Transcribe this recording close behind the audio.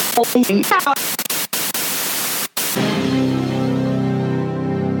Girls,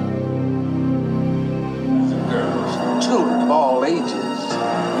 children of all ages,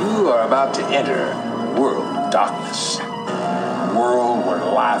 you are about to enter a world of darkness. A world where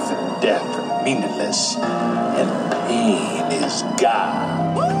life and death are meaningless and pain is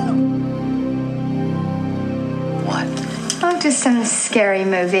God. What? Oh, just some scary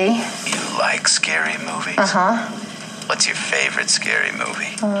movie. You like scary movies? Uh-huh. What's your favorite scary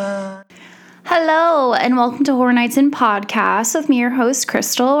movie? Hello, and welcome to Horror Nights In Podcast with me, your host,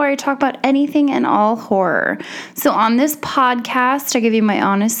 Crystal, where I talk about anything and all horror. So on this podcast, I give you my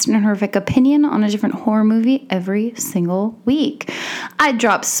honest and horrific opinion on a different horror movie every single week. I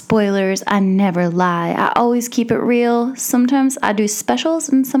drop spoilers, I never lie, I always keep it real. Sometimes I do specials,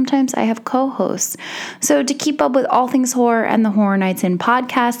 and sometimes I have co-hosts. So to keep up with all things horror and the Horror Nights In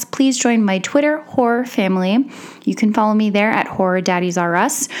Podcast, please join my Twitter horror family. You can follow me there at Horror Daddies R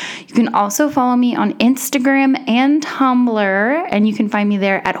Us. You can also follow me on Instagram and Tumblr, and you can find me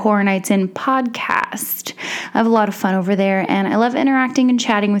there at Horror Nights In Podcast. I have a lot of fun over there, and I love interacting and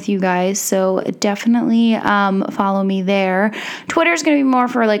chatting with you guys, so definitely follow me there. Twitter is going to be more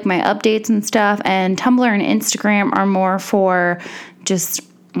for like my updates and stuff, and Tumblr and Instagram are more for just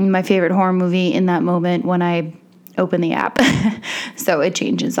my favorite horror movie in that moment when I open the app. So it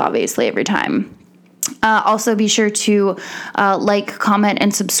changes obviously every time. Also, be sure to like, comment,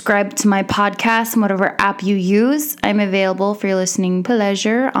 and subscribe to my podcast on whatever app you use. I'm available for your listening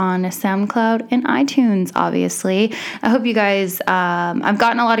pleasure on SoundCloud and iTunes, obviously. I hope you guys, I've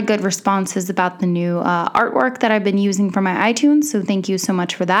gotten a lot of good responses about the new artwork that I've been using for my iTunes, so thank you so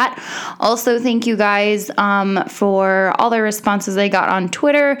much for that. Also, thank you guys for all the responses I got on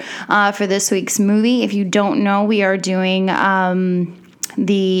Twitter for this week's movie. If you don't know, we are doing...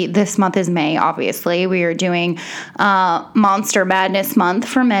 This month is May, obviously. We are doing Monster Madness month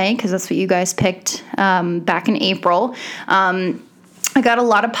for May because that's what you guys picked back in April. I got a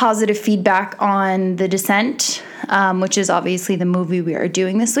lot of positive feedback on The Descent, which is obviously the movie we are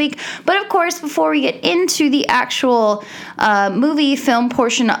doing this week. But of course, before we get into the actual movie film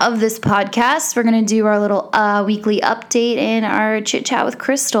portion of this podcast, we're going to do our little weekly update and our chit chat with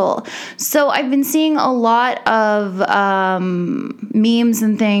Crystal. So I've been seeing a lot of memes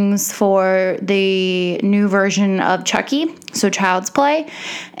and things for the new version of Chucky, so Child's Play.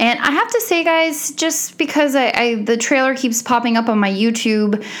 And I have to say, guys, just because the trailer keeps popping up on my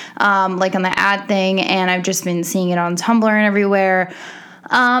YouTube, like on the ad thing, and I've just been seeing it on Tumblr and everywhere.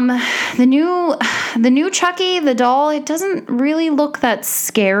 The new Chucky, the doll, it doesn't really look that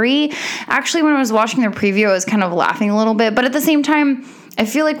scary. Actually, when I was watching the preview, I was kind of laughing a little bit, but at the same time, I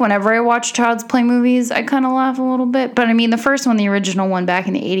feel like whenever I watch Child's Play movies, I kind of laugh a little bit. But I mean, the first one, the original one back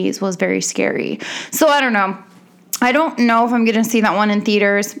in the 80s, was very scary. So I don't know. I don't know if I'm going to see that one in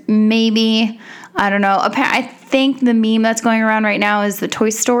theaters. Maybe. I don't know. I think the meme that's going around right now is the Toy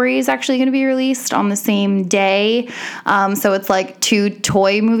Story is actually going to be released on the same day. So it's like two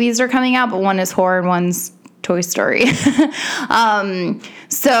toy movies are coming out, but one is horror and one's Toy Story.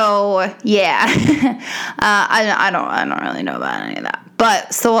 So yeah, I don't really know about any of that,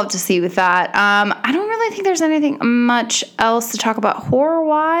 but still have to see with that. I don't really think there's anything much else to talk about horror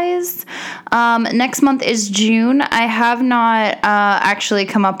wise. Next month is June. I have not actually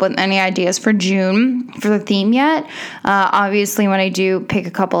come up with any ideas for June for the theme yet. Obviously, when I do pick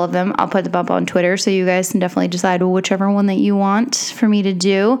a couple of them, I'll put them up on Twitter, so you guys can definitely decide whichever one that you want for me to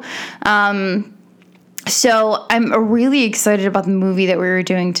do. So I'm really excited about the movie that we were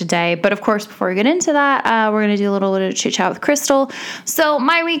doing today. But of course, before we get into that, we're going to do a little bit of chit chat with Crystal. So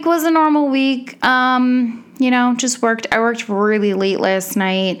my week was a normal week. Just worked. I worked really late last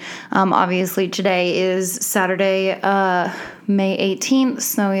night. Obviously today is Saturday, May 18th.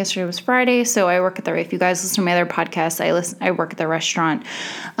 So yesterday was Friday. So I work at if you guys listen to my other podcast, I work at the restaurant,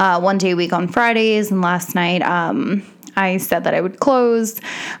 1 day a week on Fridays. And last night, I said that I would close. So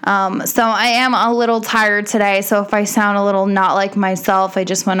I am a little tired today. So if I sound a little not like myself, I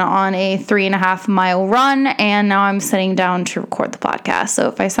just went on a 3.5 mile run and now I'm sitting down to record the podcast. So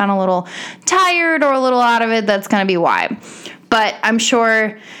if I sound a little tired or a little out of it, that's going to be why. But I'm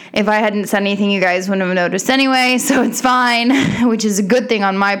sure if I hadn't said anything, you guys wouldn't have noticed anyway, so it's fine, which is a good thing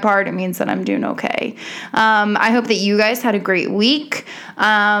on my part. It means that I'm doing okay. I hope that you guys had a great week.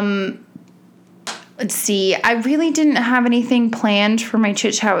 Let's see. I really didn't have anything planned for my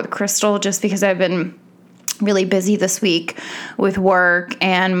chit chat with Crystal just because I've been really busy this week with work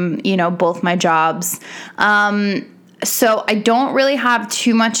and, both my jobs. So I don't really have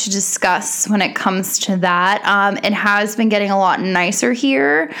too much to discuss when it comes to that. It has been getting a lot nicer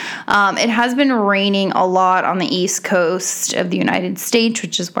here. It has been raining a lot on the East Coast of the United States,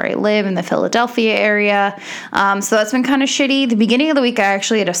 which is where I live in the Philadelphia area. So that's been kind of shitty. The beginning of the week, I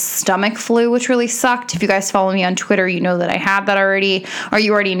actually had a stomach flu, which really sucked. If you guys follow me on Twitter, you know that I had that already, or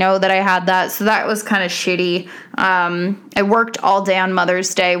you already know that I had that. So that was kind of shitty. I worked all day on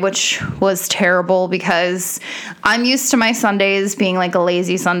Mother's Day, which was terrible because I'm used to my Sundays being like a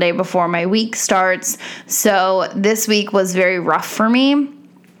lazy Sunday before my week starts. So this week was very rough for me.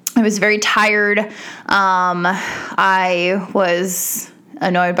 I was very tired. I was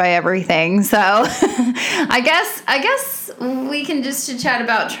annoyed by everything. So I guess we can just chat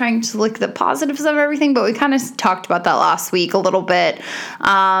about trying to look at the positives of everything, but we kind of talked about that last week a little bit.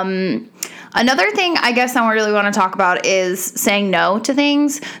 Another thing I guess I really want to talk about is saying no to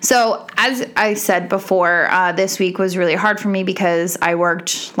things. So as I said before, this week was really hard for me because I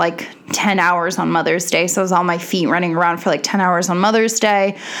worked like 10 hours on Mother's Day. So I was on my feet running around for like 10 hours on Mother's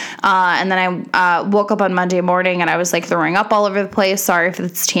Day. And then I woke up on Monday morning and I was like throwing up all over the place. Sorry if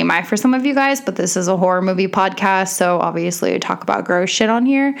it's TMI for some of you guys, but this is a horror movie podcast. So obviously I talk about gross shit on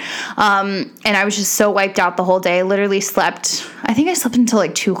here. And I was just so wiped out the whole day. I literally slept until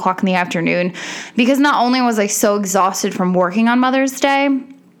like 2 o'clock in the afternoon because not only was I so exhausted from working on Mother's Day,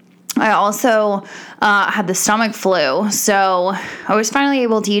 I also had the stomach flu, so I was finally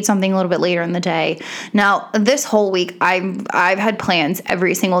able to eat something a little bit later in the day. Now, this whole week, I've had plans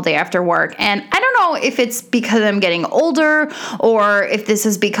every single day after work, and I don't know if it's because I'm getting older or if this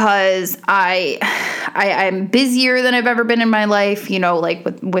is because I'm busier than I've ever been in my life, you know, like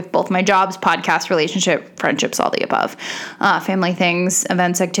with both my jobs, podcast, relationship, friendships, all the above, family things,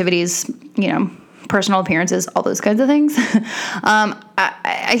 events, activities, you know, personal appearances, all those kinds of things.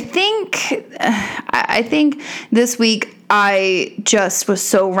 I think this week I just was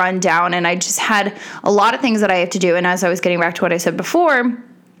so run down and I just had a lot of things that I have to do. And as I was getting back to what I said before,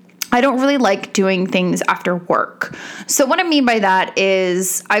 I don't really like doing things after work. So what I mean by that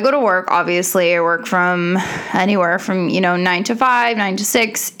is I go to work, obviously. I work from anywhere from, 9 to 5, 9 to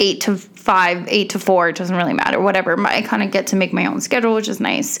 6, 8 to 5, 8 to 4. It doesn't really matter, whatever. I kind of get to make my own schedule, which is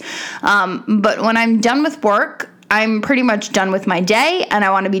nice. But when I'm done with work, I'm pretty much done with my day and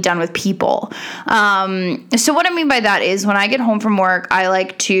I want to be done with people. So what I mean by that is when I get home from work, I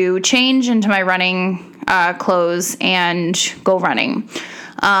like to change into my running clothes and go running.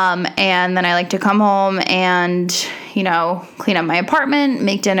 And then I like to come home and, clean up my apartment,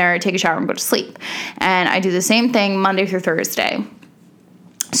 make dinner, take a shower, and go to sleep. And I do the same thing Monday through Thursday.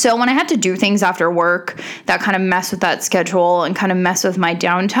 So when I have to do things after work that kind of mess with that schedule and kind of mess with my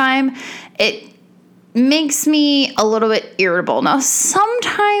downtime, it makes me a little bit irritable. Now,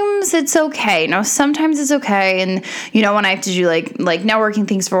 sometimes it's okay. And, when I have to do like networking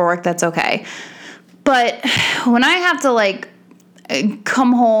things for work, that's okay. But when I have to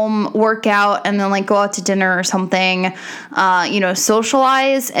come home, work out, and then go out to dinner or something,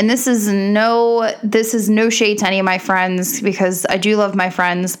 socialize. And this is no shade to any of my friends because I do love my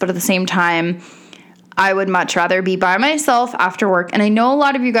friends, but at the same time, I would much rather be by myself after work. And I know a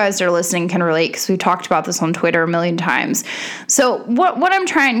lot of you guys that are listening can relate because we talked about this on Twitter a million times. So what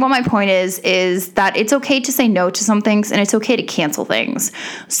my point is that it's okay to say no to some things and it's okay to cancel things.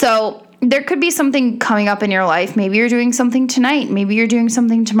 So there could be something coming up in your life. Maybe you're doing something tonight. Maybe you're doing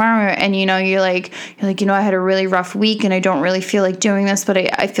something tomorrow. And, you're like, I had a really rough week and I don't really feel like doing this, but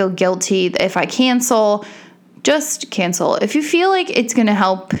I feel guilty if I cancel. Just cancel. If you feel like it's going to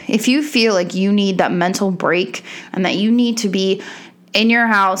help, if you feel like you need that mental break and that you need to be in your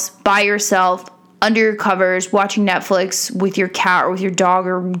house by yourself, under your covers, watching Netflix with your cat or with your dog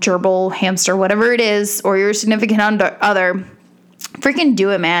or gerbil, hamster, whatever it is, or your significant other, freaking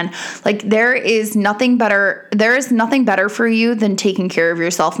do it, man. There is nothing better for you than taking care of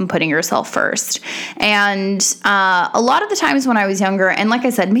yourself and putting yourself first. And a lot of the times when I was younger, and like I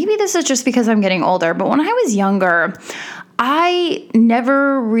said, maybe this is just because I'm getting older, but when I was younger, I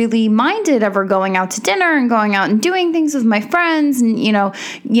never really minded ever going out to dinner and going out and doing things with my friends and,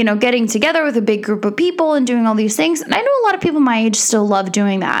 getting together with a big group of people and doing all these things. And I know a lot of people my age still love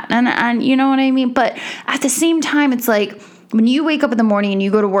doing that. And you know what I mean? But at the same time, it's like, when you wake up in the morning and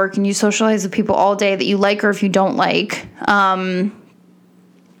you go to work and you socialize with people all day that you like or if you don't like, and,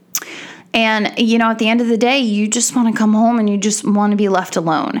 at the end of the day, you just want to come home and you just want to be left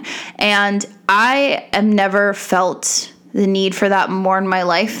alone. And I have never felt the need for that more in my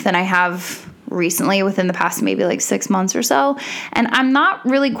life than I have recently within the past maybe 6 months or so. And I'm not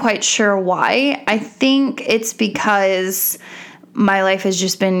really quite sure why. I think it's because my life has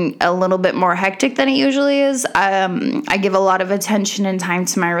just been a little bit more hectic than it usually is. I give a lot of attention and time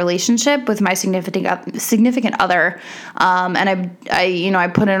to my relationship with my significant other, and I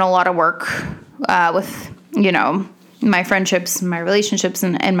put in a lot of work with my friendships, my relationships,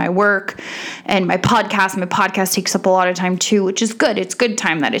 and my work, and my podcast. My podcast takes up a lot of time too, which is good. It's good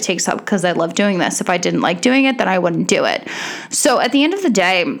time that it takes up because I love doing this. If I didn't like doing it, then I wouldn't do it. So at the end of the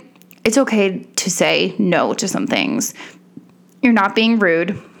day, it's okay to say no to some things. You're not being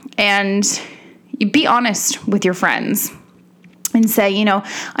rude, and you be honest with your friends and say,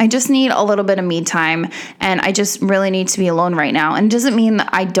 I just need a little bit of me time, and I just really need to be alone right now. And it doesn't mean that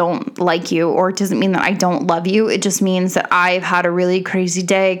I don't like you, or it doesn't mean that I don't love you. It just means that I've had a really crazy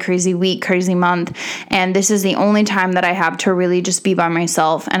day, crazy week, crazy month, and this is the only time that I have to really just be by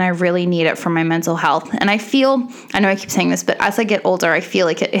myself, and I really need it for my mental health. And I know I keep saying this, but as I get older, I feel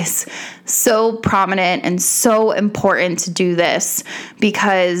like it is so prominent and so important to do this,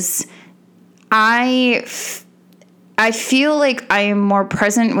 because I feel like I am more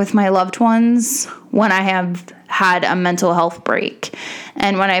present with my loved ones when I have had a mental health break,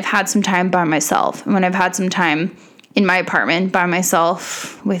 and when I've had some time by myself, and when I've had some time in my apartment by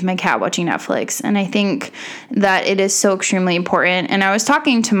myself with my cat watching Netflix. And I think that it is so extremely important. And I was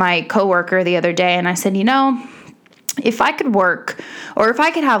talking to my coworker the other day, and I said, if I could work, or if I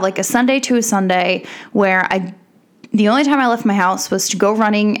could have like a Sunday to a Sunday where the only time I left my house was to go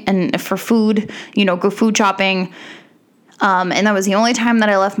running and for food, go food shopping. And that was the only time that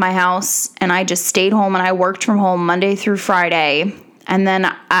I left my house, and I just stayed home and I worked from home Monday through Friday. And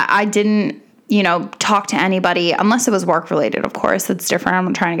then I didn't, talk to anybody unless it was work related. Of course, that's different. I'm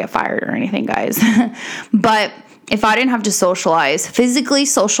not trying to get fired or anything, guys. But if I didn't have to physically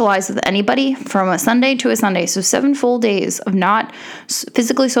socialize with anybody from a Sunday to a Sunday, so 7 full days of not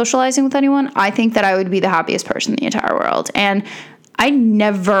physically socializing with anyone, I think that I would be the happiest person in the entire world. And I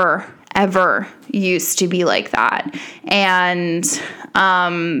never ever used to be like that. And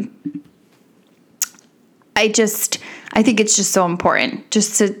I think it's just so important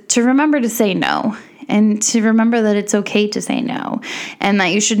just to remember to say no, and to remember that it's okay to say no, and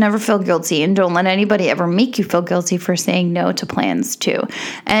that you should never feel guilty, and don't let anybody ever make you feel guilty for saying no to plans too.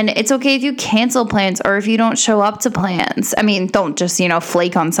 And it's okay if you cancel plans, or if you don't show up to plans. I mean, don't just,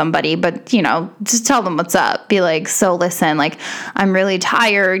 flake on somebody, but, just tell them what's up. Be like, so listen, like, I'm really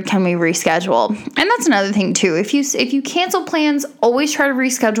tired. Can we reschedule? And that's another thing too. If you cancel plans, always try to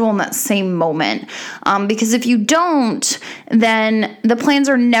reschedule in that same moment. Because if you don't, then the plans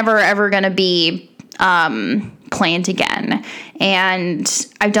are never ever going to be planned again. And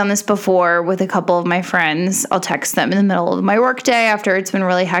I've done this before with a couple of my friends. I'll text them in the middle of my work day after it's been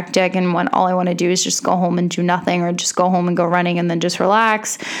really hectic, and when all I want to do is just go home and do nothing, or just go home and go running and then just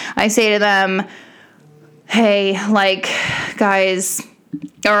relax. I say to them, hey, like, guys,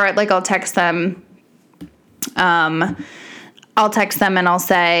 or like I'll text them and I'll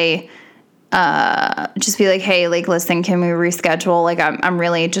say, just be like, hey, like, listen, can we reschedule? Like, I'm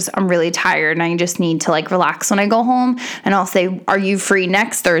really tired, and I just need to like relax when I go home. And I'll say, are you free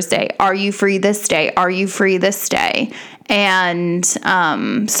next Thursday? Are you free this day? Are you free this day? And,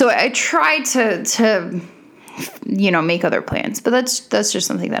 so I try to make other plans, but that's just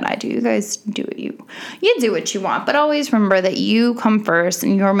something that I do. You guys do what you do what you want, but always remember that you come first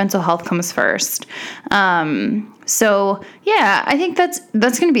and your mental health comes first. So yeah, I think that's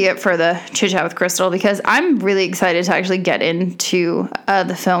going to be it for the Chit Chat with Crystal, because I'm really excited to actually get into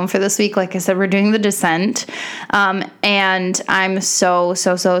the film for this week. Like I said, we're doing The Descent, and I'm so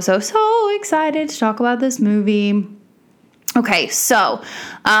excited to talk about this movie. Okay, so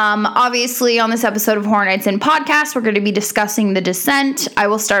obviously on this episode of Horror Nights In Podcast, we're going to be discussing The Descent. I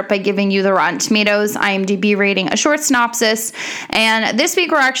will start by giving you the Rotten Tomatoes IMDb rating, a short synopsis, and this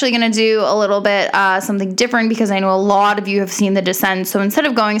week we're actually going to do a little bit something different, because I know a lot of you have seen The Descent. So instead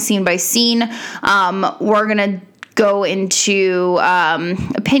of going scene by scene, we're going to go into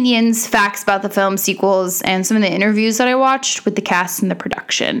opinions, facts about the film, sequels, and some of the interviews that I watched with the cast and the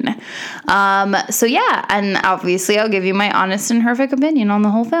production. So yeah, and obviously I'll give you my honest and horrific opinion on the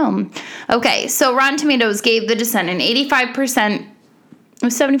whole film. Okay, so Rotten Tomatoes gave The Descent an 85%,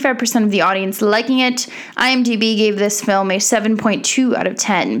 with 75% of the audience liking it. IMDb gave this film a 7.2 out of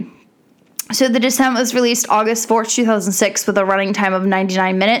 10. So The Descent was released August 4th, 2006, with a running time of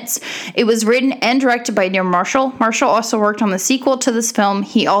 99 minutes. It was written and directed by Neil Marshall. Marshall also worked on the sequel to this film.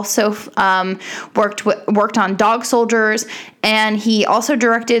 He also worked on Dog Soldiers And he also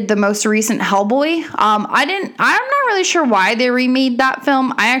directed the most recent Hellboy. I'm not really sure why they remade that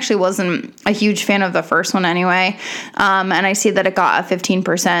film. I actually wasn't a huge fan of the first one anyway. And I see that it got a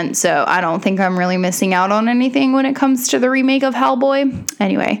 15%, so I don't think I'm really missing out on anything when it comes to the remake of Hellboy.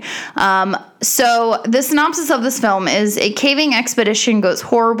 Anyway, so the synopsis of this film is a caving expedition goes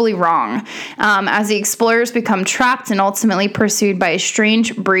horribly wrong as the explorers become trapped and ultimately pursued by a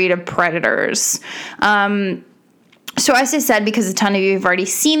strange breed of predators. So as I said, because a ton of you have already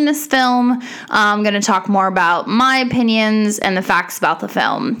seen this film, I'm going to talk more about my opinions and the facts about the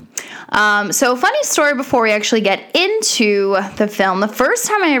film. So funny story before we actually get into the film. The first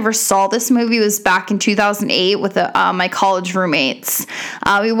time I ever saw this movie was back in 2008 with my college roommates.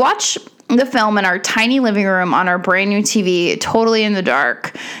 We watched the film in our tiny living room on our brand new TV, totally in the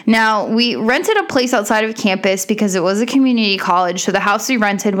dark. Now, we rented a place outside of campus because it was a community college, so the house we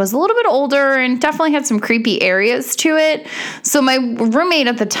rented was a little bit older and definitely had some creepy areas to it. So my roommate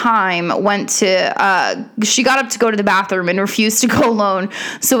at the time she got up to go to the bathroom and refused to go alone.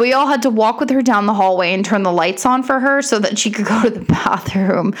 So we all had to walk with her down the hallway and turn the lights on for her so that she could go to the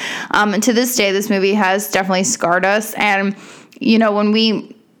bathroom. And to this day, this movie has definitely scarred us. And, when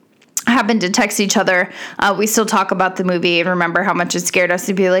we happen to text each other, we still talk about the movie and remember how much it scared us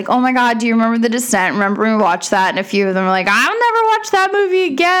to be like, oh my God, do you remember The Descent? Remember when we watched that? And a few of them are like, I'll never watch that movie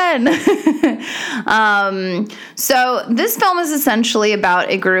again. So this film is essentially about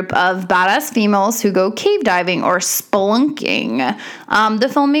a group of badass females who go cave diving or spelunking. The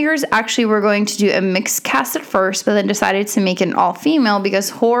filmmakers actually were going to do a mixed cast at first, but then decided to make it an all-female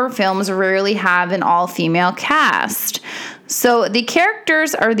because horror films rarely have an all-female cast. So the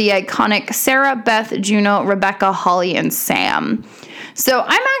characters are the iconic Sarah, Beth, Juno, Rebecca, Holly, and Sam. So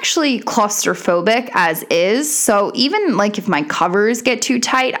I'm actually claustrophobic as is. So even if my covers get too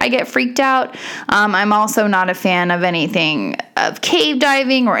tight, I get freaked out. I'm also not a fan of anything of cave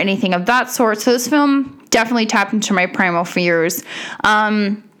diving or anything of that sort. So this film definitely tapped into my primal fears.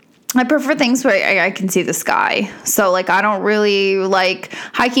 I prefer things where I can see the sky. So, I don't really like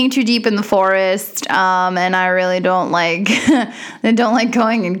hiking too deep in the forest, and I really don't like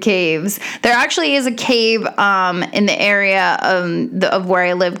going in caves. There actually is a cave in the area of where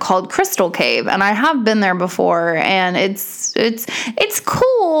I live called Crystal Cave, and I have been there before, and it's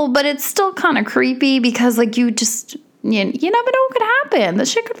cool, but it's still kind of creepy because you never know what could happen. The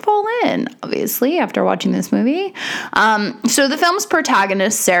shit could fall in, obviously, after watching this movie. So the film's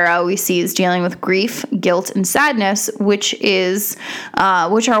protagonist, Sarah, we see is dealing with grief, guilt, and sadness, which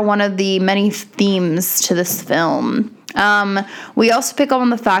are one of the many themes to this film. We also pick up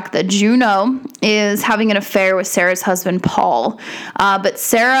on the fact that Juno is having an affair with Sarah's husband, Paul. But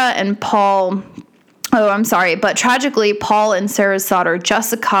tragically, Paul and Sarah's daughter,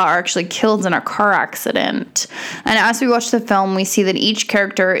 Jessica, are actually killed in a car accident. And as we watch the film, we see that each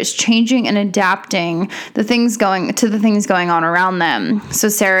character is changing and adapting to the things going on around them. So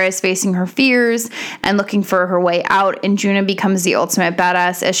Sarah is facing her fears and looking for her way out, and Juno becomes the ultimate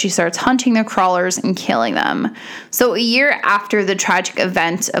badass as she starts hunting the crawlers and killing them. So a year after the tragic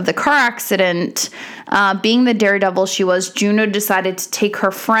event of the car accident, being the daredevil she was, Juno decided to take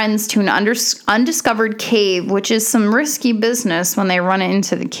her friends to an undiscovered cave, which is some risky business when they run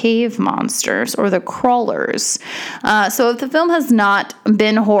into the cave monsters or the crawlers. So if the film had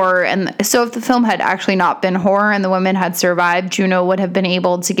actually not been horror and the women had survived, Juno would have been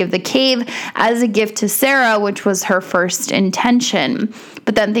able to give the cave as a gift to Sarah, which was her first intention.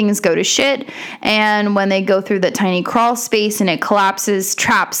 But then things go to shit, and when they go through that tiny crawl space and it collapses,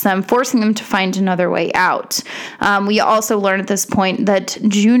 traps them, forcing them to find another way out. We also learn at this point that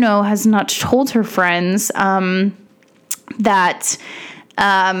Juno has not told her friends that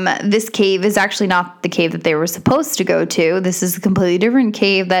this cave is actually not the cave that they were supposed to go to. This is a completely different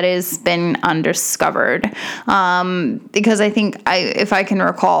cave that has been undiscovered. Because I think, if I can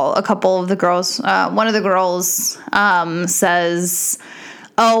recall, a couple of the girls, one of the girls says,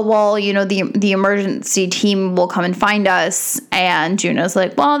 oh, well, the emergency team will come and find us. And Juno's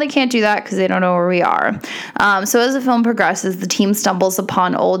like, well, they can't do that because they don't know where we are. So as the film progresses, the team stumbles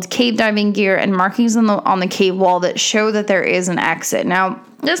upon old cave diving gear and markings on the cave wall that show that there is an exit. Now,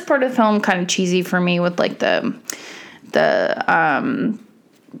 this part of the film kind of cheesy for me with the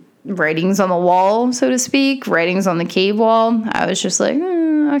writings on the wall, so to speak, writings on the cave wall. I was just like,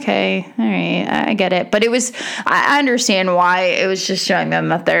 okay, all right, I get it. But I understand why. It was just showing them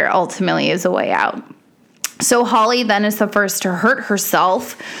that there ultimately is a way out. So Holly then is the first to hurt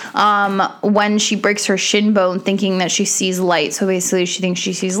herself when she breaks her shin bone thinking that she sees light. So basically she thinks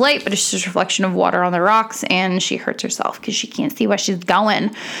she sees light, but it's just a reflection of water on the rocks, and she hurts herself because she can't see where she's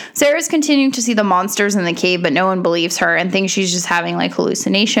going. Sarah's continuing to see the monsters in the cave, but no one believes her and thinks she's just having like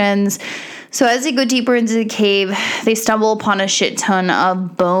hallucinations. So as they go deeper into the cave, they stumble upon a shit ton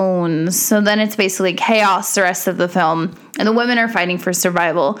of bones. So then it's basically chaos the rest of the film, and the women are fighting for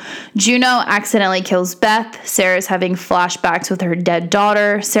survival. Juno accidentally kills Beth. Sarah's having flashbacks with her dead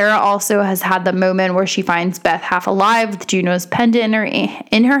daughter. Sarah also has had the moment where she finds Beth half alive with Juno's pendant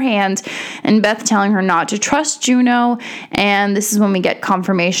in her hand, and Beth telling her not to trust Juno. And this is when we get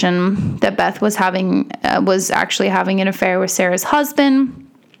confirmation that Beth was actually having an affair with Sarah's husband.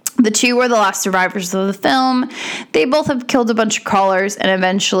 The two were the last survivors of the film. They both have killed a bunch of crawlers, and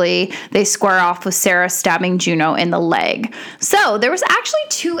eventually they square off with Sarah stabbing Juno in the leg. So there was actually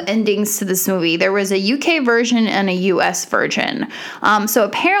 2 endings to this movie. There was a UK version and a US version. So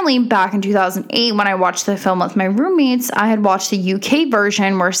apparently back in 2008 when I watched the film with my roommates, I had watched the UK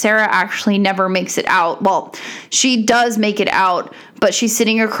version where Sarah actually never makes it out. Well, she does make it out, but she's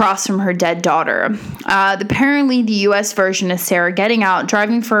sitting across from her dead daughter. Apparently, the US version is Sarah getting out,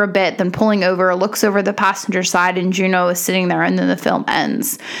 driving for a bit, then pulling over, looks over the passenger side, and Juno is sitting there, and then the film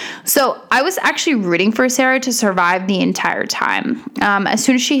ends. So I was actually rooting for Sarah to survive the entire time. As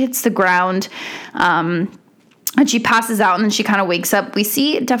soon as she hits the ground, and she passes out and then she kind of wakes up, we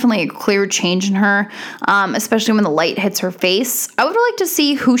see definitely a clear change in her, especially when the light hits her face. I would like to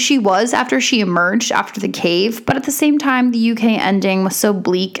see who she was after she emerged after the cave, but at the same time, the UK ending was so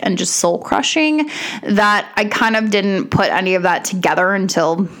bleak and just soul-crushing that I kind of didn't put any of that together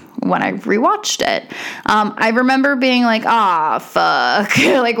until when I rewatched it. I remember being like, fuck.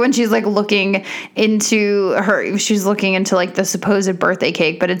 Like when she's like looking into like the supposed birthday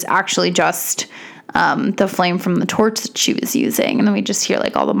cake, but it's actually just the flame from the torch that she was using. And then we just hear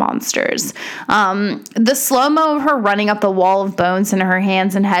like all the monsters. The slow-mo of her running up the wall of bones and her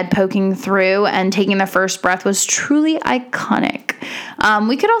hands and head poking through and taking the first breath was truly iconic.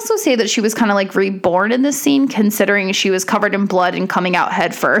 We could also say that she was kind of like reborn in this scene, considering she was covered in blood and coming out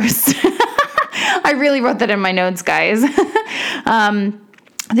head first. I really wrote that in my notes, guys.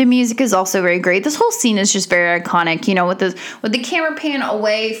 The music is also very great. This whole scene is just very iconic, with the camera pan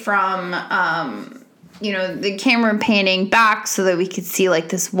away from, the camera panning back so that we could see like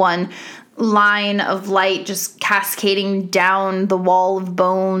this one line of light just cascading down the wall of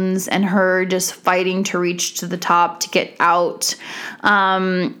bones and her just fighting to reach to the top to get out.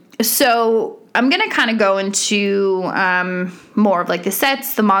 So I'm going to kind of go into more of like the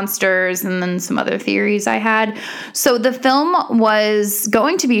sets, the monsters, and then some other theories I had. So the film was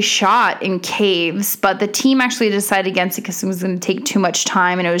going to be shot in caves, but the team actually decided against it because it was going to take too much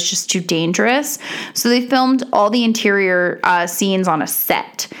time and it was just too dangerous. So they filmed all the interior scenes on a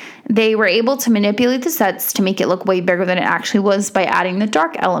set. They were able to manipulate the sets to make it look way bigger than it actually was by adding the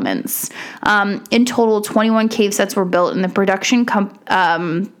dark elements. In total, 21 cave sets were built, and the production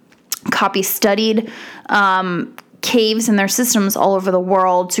copy studied caves and their systems all over the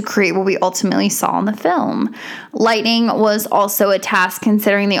world to create what we ultimately saw in the film. Lighting was also a task,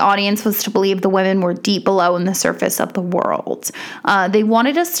 considering the audience was to believe the women were deep below in the surface of the world. They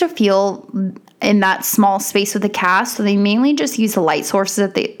wanted us to feel in that small space with the cast, so they mainly just used the light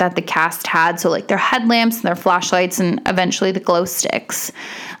sources that the cast had, so like their headlamps and their flashlights and eventually the glow sticks.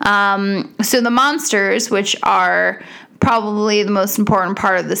 So the monsters, which are probably the most important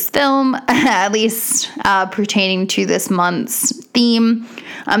part of this film, at least pertaining to this month's theme.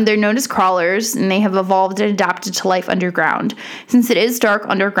 They're known as crawlers, and they have evolved and adapted to life underground. Since it is dark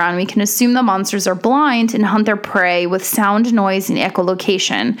underground, we can assume the monsters are blind and hunt their prey with sound, noise, and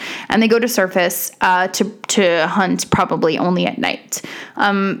echolocation, and they go to surface to hunt probably only at night.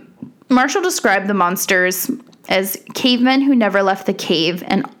 Marshall described the monsters as cavemen who never left the cave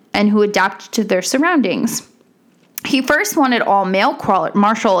and who adapted to their surroundings. He first wanted all male crawlers.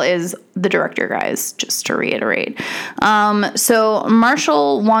 Marshall is the director, guys, just to reiterate. So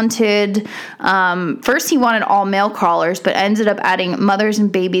Marshall wanted, first he wanted all male crawlers, but ended up adding mothers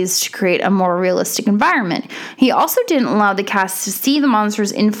and babies to create a more realistic environment. He also didn't allow the cast to see the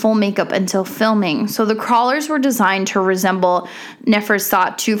monsters in full makeup until filming. So the crawlers were designed to resemble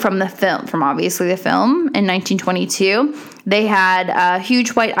Nefertiti from obviously the film in 1922. They had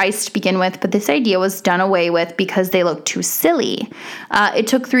huge white ice to begin with, but this idea was done away with because they looked too silly. It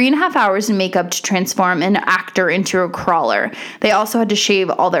took 3.5 hours in makeup to transform an actor into a crawler. They also had to shave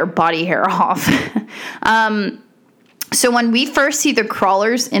all their body hair off. So when we first see the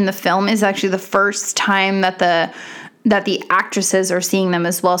crawlers in the film is actually the first time that that the actresses are seeing them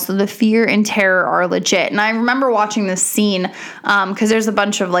as well. So the fear and terror are legit. And I remember watching this scene because there's a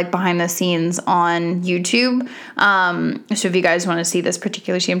bunch of like behind the scenes on YouTube. So if you guys want to see this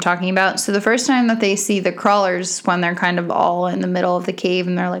particular scene I'm talking about. So the first time that they see the crawlers, when they're kind of all in the middle of the cave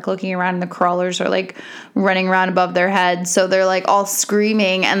and they're like looking around and the crawlers are like running around above their heads. So they're like all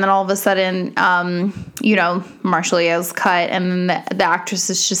screaming, and then all of a sudden, you know, Marshall Yale's cut, and then the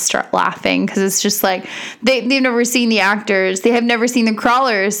actresses just start laughing because it's just like they've never seen the actors. They have never seen the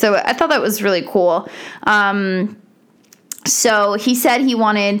crawlers. So I thought that was really cool. So he said he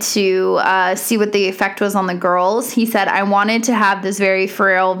wanted to see what the effect was on the girls. He said, I wanted to have this very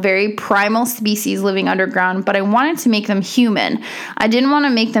frail, very primal species living underground, but I wanted to make them human. I didn't want to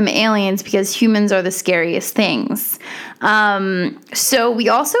make them aliens because humans are the scariest things. So we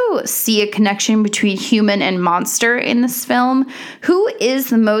also see a connection between human and monster in this film. Who is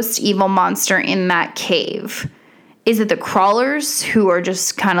the most evil monster in that cave? Is it the crawlers who are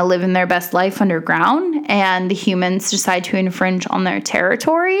just kind of living their best life underground and the humans decide to infringe on their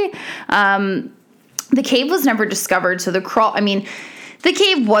territory? The cave was never discovered, so the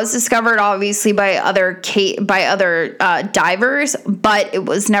cave was discovered obviously by other divers, but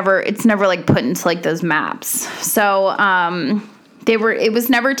it's never like put into like those maps. So it was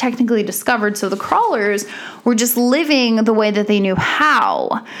never technically discovered, so the crawlers were just living the way that they knew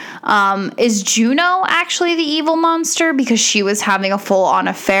how. Is Juno actually the evil monster because she was having a full-on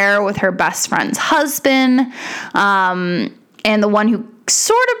affair with her best friend's husband, and the one who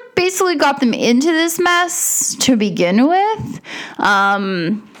sort of basically got them into this mess to begin with?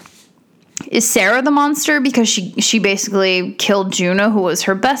 Is Sarah the monster because she basically killed Juno, who was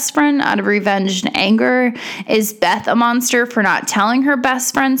her best friend, out of revenge and anger? Is Beth a monster for not telling her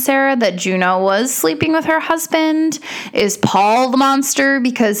best friend Sarah that Juno was sleeping with her husband? Is Paul the monster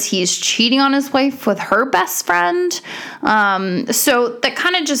because he's cheating on his wife with her best friend? So that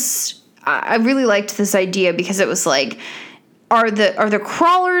kind of just, I really liked this idea because it was like, Are the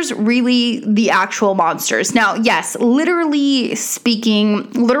crawlers really the actual monsters? Now, yes, literal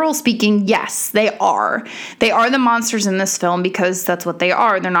speaking, yes, they are. They are the monsters in this film because that's what they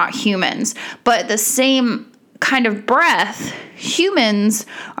are. They're not humans. But at the same kind of breath, humans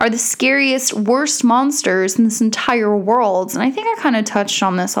are the scariest, worst monsters in this entire world. And I think I kind of touched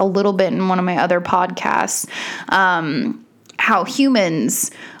on this a little bit in one of my other podcasts, how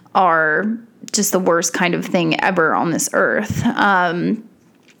humans are just the worst kind of thing ever on this earth.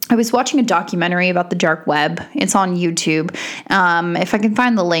 I was watching a documentary about the dark web. It's on YouTube. If I can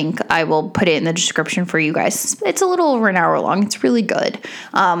find the link, I will put it in the description for you guys. It's a little over an hour long. It's really good.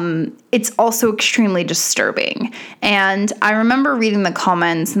 It's also extremely disturbing. And I remember reading the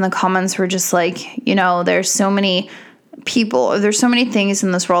comments, and the comments were just like, you know, there's so many things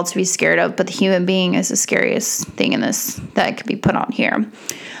in this world to be scared of, but the human being is the scariest thing in this that could be put on here.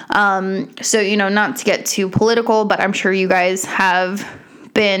 So, you know, not to get too political, but I'm sure you guys have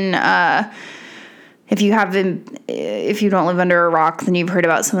been, if you don't live under a rock, then you've heard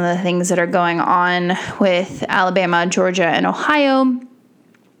about some of the things that are going on with Alabama, Georgia, and Ohio.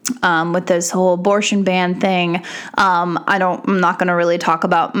 With this whole abortion ban thing. I'm not going to really talk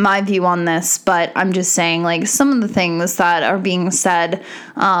about my view on this, but I'm just saying, like, some of the things that are being said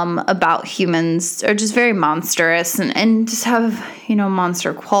about humans are just very monstrous and just have, you know,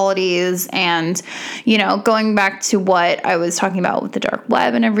 monster qualities. And, you know, going back to what I was talking about with the dark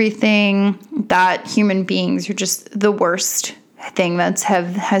web and everything, that human beings are just the worst thing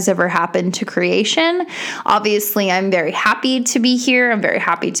has ever happened to creation. Obviously, I'm very happy to be here. I'm very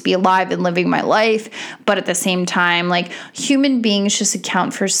happy to be alive and living my life. But at the same time, like, human beings just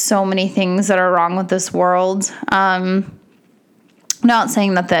account for so many things that are wrong with this world. I'm not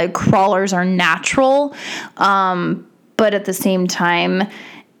saying that the crawlers are natural, but at the same time,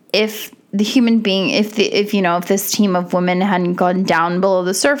 if the human being, if this team of women hadn't gone down below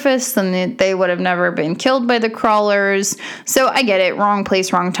the surface, then they would have never been killed by the crawlers. So I get it. Wrong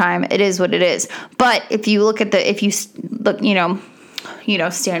place, wrong time. It is what it is. But if you look, stand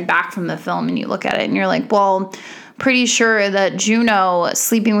back from the film and you look at it and you're like, well, pretty sure that Juno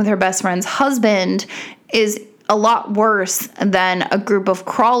sleeping with her best friend's husband is a lot worse than a group of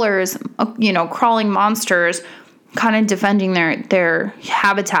crawlers, crawling monsters, kind of defending their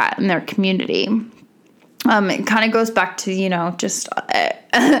habitat and their community. It kind of goes back to,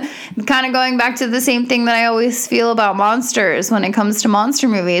 kind of going back to the same thing that I always feel about monsters when it comes to monster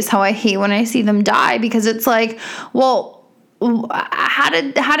movies, how I hate when I see them die, because it's like, well, how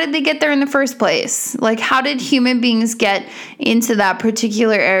did they get there in the first place? Like, how did human beings get into that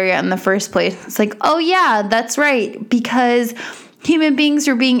particular area in the first place? It's like, oh yeah, that's right, because human beings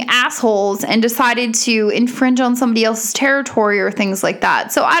are being assholes and decided to infringe on somebody else's territory or things like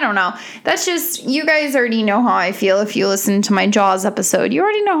that. So I don't know. That's just, you guys already know how I feel if you listen to my Jaws episode. You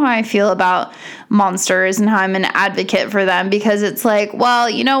already know how I feel about monsters and how I'm an advocate for them, because it's like, well,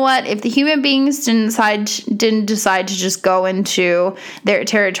 you know what? If the human beings didn't decide to just go into their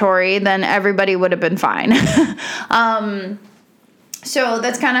territory, then everybody would have been fine. So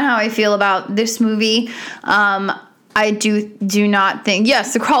that's kind of how I feel about this movie. I do not think,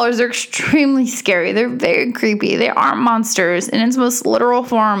 yes, the crawlers are extremely scary. They're very creepy. They are monsters. In its most literal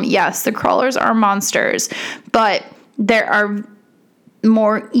form, yes, the crawlers are monsters. But there are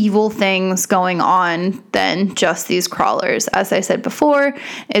more evil things going on than just these crawlers. As I said before,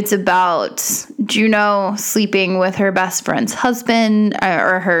 it's about Juno sleeping with her best friend's husband,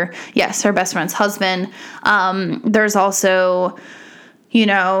 her best friend's husband. There's also, you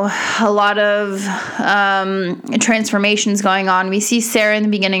know, a lot of transformations going on. We see Sarah in the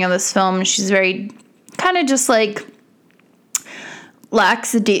beginning of this film. She's very kind of just like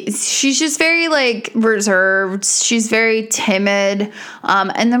she's just very like reserved. She's very timid.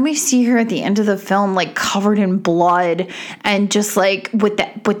 And then we see her at the end of the film like covered in blood and just like with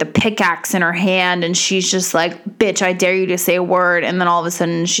the pickaxe in her hand, and she's just like, bitch, I dare you to say a word. And then all of a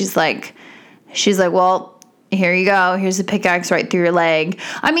sudden she's like, well, here you go. Here's a pickaxe right through your leg.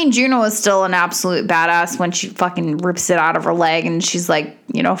 I mean, Juno is still an absolute badass when she fucking rips it out of her leg and she's like,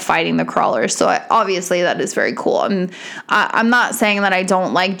 you know, fighting the crawlers. So obviously that is very cool. And I'm not saying that I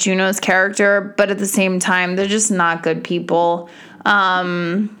don't like Juno's character, but at the same time, they're just not good people.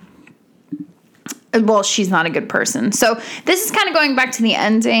 Well, she's not a good person. So this is kind of going back to the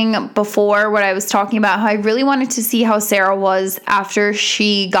ending before, what I was talking about, how I really wanted to see how Sarah was after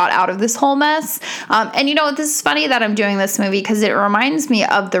she got out of this whole mess. And you know what? This is funny that I'm doing this movie because it reminds me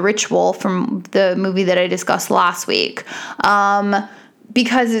of The Ritual from the movie that I discussed last week.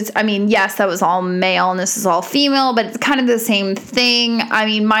 Because it's, I mean, yes, that was all male and this is all female, but it's kind of the same thing. I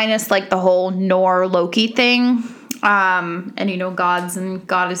mean, minus like the whole Nor Loki thing. And, you know, gods and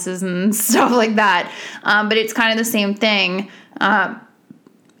goddesses and stuff like that. But it's kind of the same thing.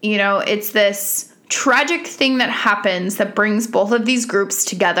 You know, it's this tragic thing that happens that brings both of these groups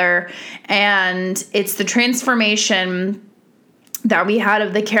together. And it's the transformation that we had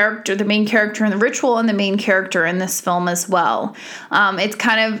of the main character in The Ritual and the main character in this film as well. It's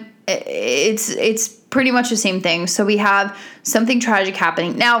kind of, it's pretty much the same thing. So we have something tragic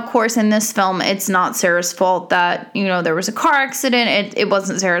happening. Now, of course, in this film, it's not Sarah's fault that, you know, there was a car accident. It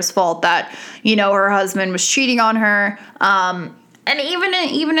wasn't Sarah's fault that, you know, her husband was cheating on her. And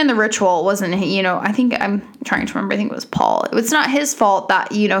even in The Ritual, it wasn't, you know, I think I'm trying to remember, I think it was Paul. It's not his fault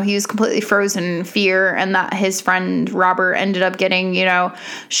that, you know, he was completely frozen in fear and that his friend Robert ended up getting,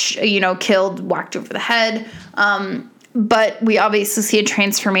 killed, whacked over the head. But we obviously see a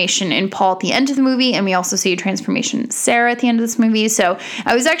transformation in Paul at the end of the movie, and we also see a transformation in Sarah at the end of this movie. So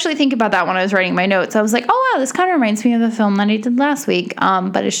I was actually thinking about that when I was writing my notes. I was like, oh, wow, this kind of reminds me of the film that I did last week,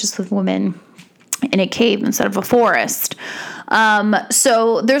 but it's just with women in a cave instead of a forest.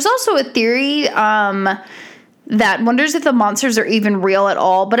 So there's also a theory that wonders if the monsters are even real at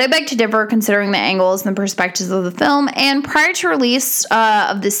all, but I beg to differ considering the angles and the perspectives of the film. And prior to release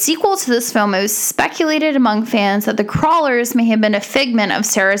of the sequel to this film, it was speculated among fans that the crawlers may have been a figment of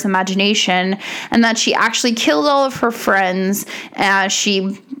Sarah's imagination and that she actually killed all of her friends as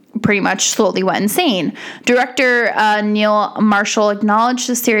she pretty much slowly went insane. Director Neil Marshall acknowledged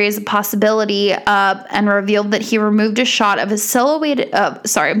this theory as a possibility and revealed that he removed a shot of a silhouetted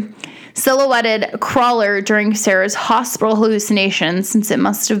crawler during Sarah's hospital hallucinations, since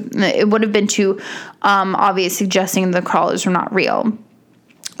it would have been too obvious, suggesting the crawlers were not real.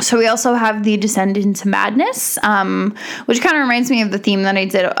 So we also have the Descent into Madness, which kind of reminds me of the theme that I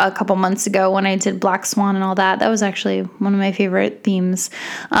did a couple months ago when I did Black Swan and all that. That was actually one of my favorite themes.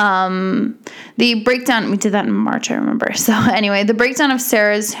 The breakdown, we did that in March, I remember. So anyway, the breakdown of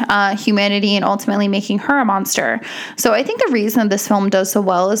Sarah's humanity and ultimately making her a monster. So I think the reason this film does so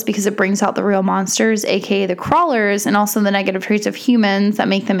well is because it brings out the real monsters, aka the crawlers, and also the negative traits of humans that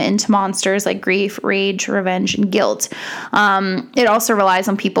make them into monsters like grief, rage, revenge, and guilt. It also relies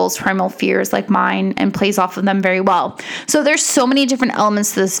on people's primal fears like mine and plays off of them very well. So there's so many different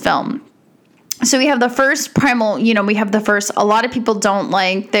elements to this film. So we have the first primal, we have the first, a lot of people don't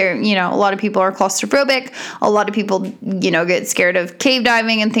like, a lot of people are claustrophobic. A lot of people, get scared of cave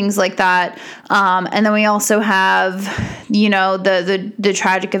diving and things like that. And then we also have, the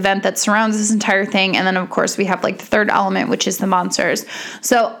tragic event that surrounds this entire thing. And then of course we have like the third element, which is the monsters.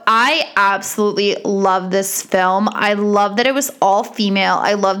 So I absolutely love this film. I love that it was all female.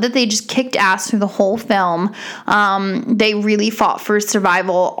 I love that they just kicked ass through the whole film. They really fought for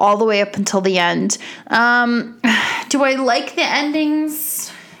survival all the way up until the end. Do I like the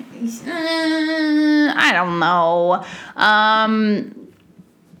endings? I don't know.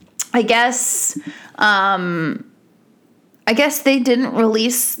 I guess they didn't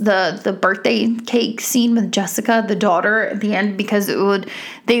release the birthday cake scene with Jessica, the daughter, at the end because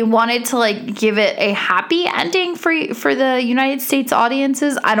they wanted to like give it a happy ending for the United States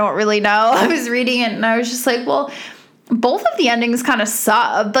audiences. I don't really know. I was reading it and I was just like, well, both of the endings kind of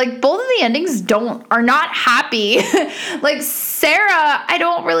suck. Like both of the endings are not happy. Like Sarah, I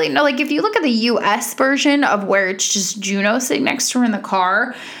don't really know. Like if you look at the US version of where it's just Juno sitting next to her in the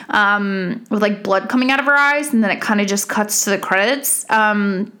car, with like blood coming out of her eyes, and then it kind of just cuts to the credits.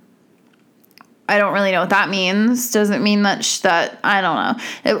 I don't really know what that means. Doesn't mean that I don't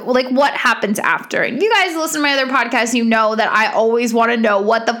know. Like what happens after? And if you guys listen to my other podcasts, you know that I always want to know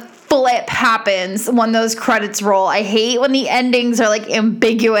what the flip happens when those credits roll. I hate when the endings are like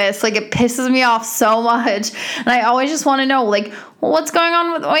ambiguous. Like it pisses me off so much. And I always just want to know like, well, what's going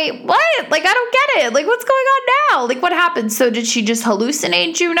on with, wait, what? Like, I don't get it. Like, what's going on now? Like, what happened? So did she just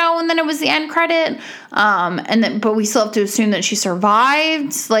hallucinate Juno and then it was the end credit? But we still have to assume that she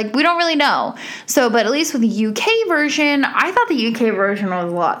survived. Like, we don't really know. So, but at least with the UK version, I thought the UK version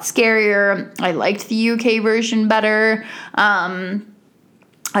was a lot scarier. I liked the UK version better.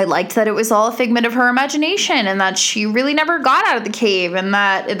 I liked that it was all a figment of her imagination and that she really never got out of the cave and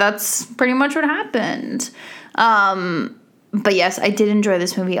that's pretty much what happened. But yes, I did enjoy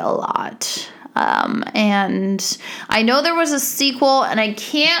this movie a lot. And I know there was a sequel and I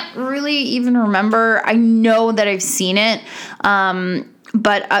can't really even remember. I know that I've seen it.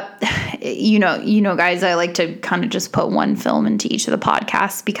 But guys, I like to kind of just put one film into each of the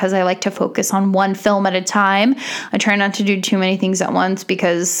podcasts because I like to focus on one film at a time. I try not to do too many things at once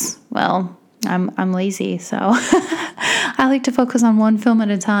because, well, I'm lazy, so I like to focus on one film at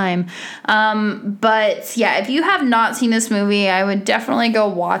a time. But yeah, if you have not seen this movie, I would definitely go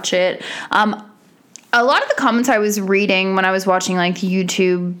watch it. A lot of the comments I was reading when I was watching like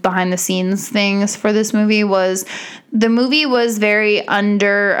YouTube behind the scenes things for this movie was the movie was very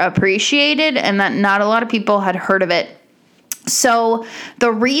underappreciated and that not a lot of people had heard of it. So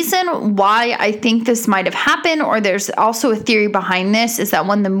the reason why I think this might have happened, or there's also a theory behind this, is that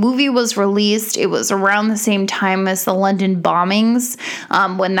when the movie was released, it was around the same time as the London bombings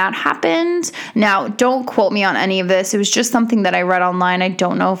when that happened. Now, don't quote me on any of this. It was just something that I read online. I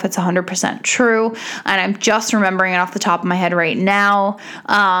don't know if it's 100% true, and I'm just remembering it off the top of my head right now.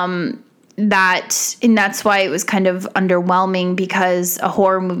 That's why it was kind of underwhelming because a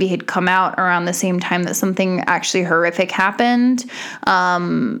horror movie had come out around the same time that something actually horrific happened.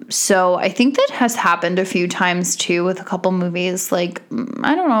 So I think that has happened a few times too with a couple movies. Like,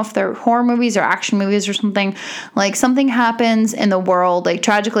 I don't know if they're horror movies or action movies or something. Like something happens in the world, like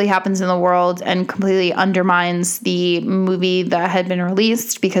tragically happens in the world and completely undermines the movie that had been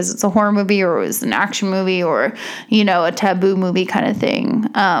released because it's a horror movie or it was an action movie or, a taboo movie kind of thing.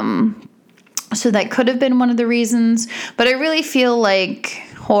 So that could have been one of the reasons, but I really feel like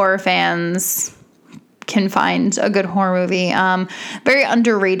horror fans can find a good horror movie. Very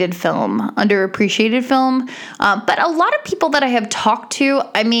underrated film, underappreciated film. But a lot of people that I have talked to,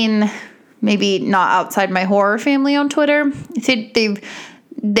 I mean, maybe not outside my horror family on Twitter,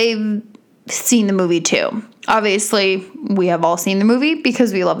 they've seen the movie too. Obviously, we have all seen the movie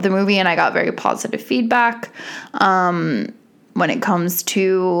because we love the movie, and I got very positive feedback when it comes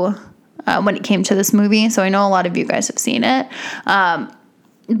to when it came to this movie. So I know a lot of you guys have seen it.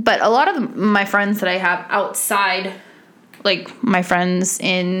 But a lot of my friends that I have outside, like my friends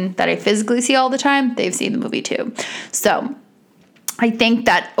that I physically see all the time, they've seen the movie too. So I think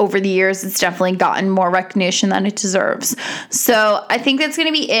that over the years, it's definitely gotten more recognition than it deserves. So I think that's going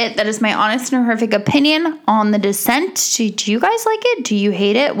to be it. That is my honest and horrific opinion on The Descent. Do you guys like it? Do you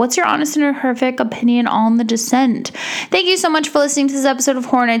hate it? What's your honest and horrific opinion on The Descent? Thank you so much for listening to this episode of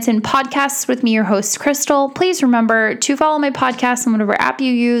Horror Nights in Podcasts with me, your host, Crystal. Please remember to follow my podcast on whatever app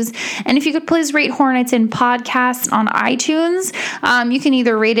you use. And if you could please rate Horror Nights in Podcasts on iTunes, you can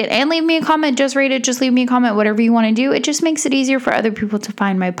either rate it and leave me a comment, just rate it, just leave me a comment, whatever you want to do. It just makes it easier for other other people to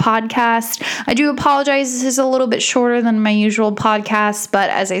find my podcast. I do apologize. This is a little bit shorter than my usual podcast, but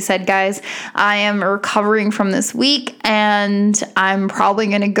as I said, guys, I am recovering from this week and I'm probably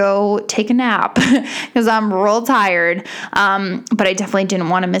going to go take a nap because I'm real tired. But I definitely didn't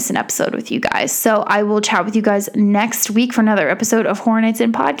want to miss an episode with you guys. So I will chat with you guys next week for another episode of Horror Nights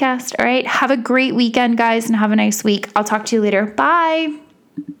In Podcast. All right. Have a great weekend, guys, and have a nice week. I'll talk to you later. Bye.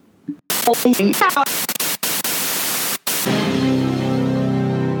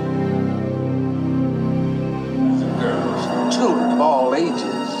 Girls, children of all ages,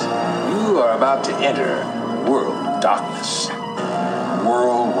 you are about to enter a world of darkness. A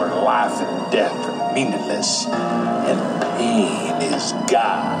world where life and death are meaningless and pain is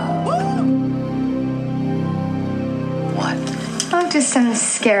God. What? Oh, just some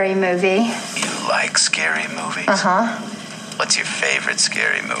scary movie. You like scary movies? Uh-huh. What's your favorite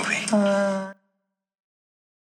scary movie?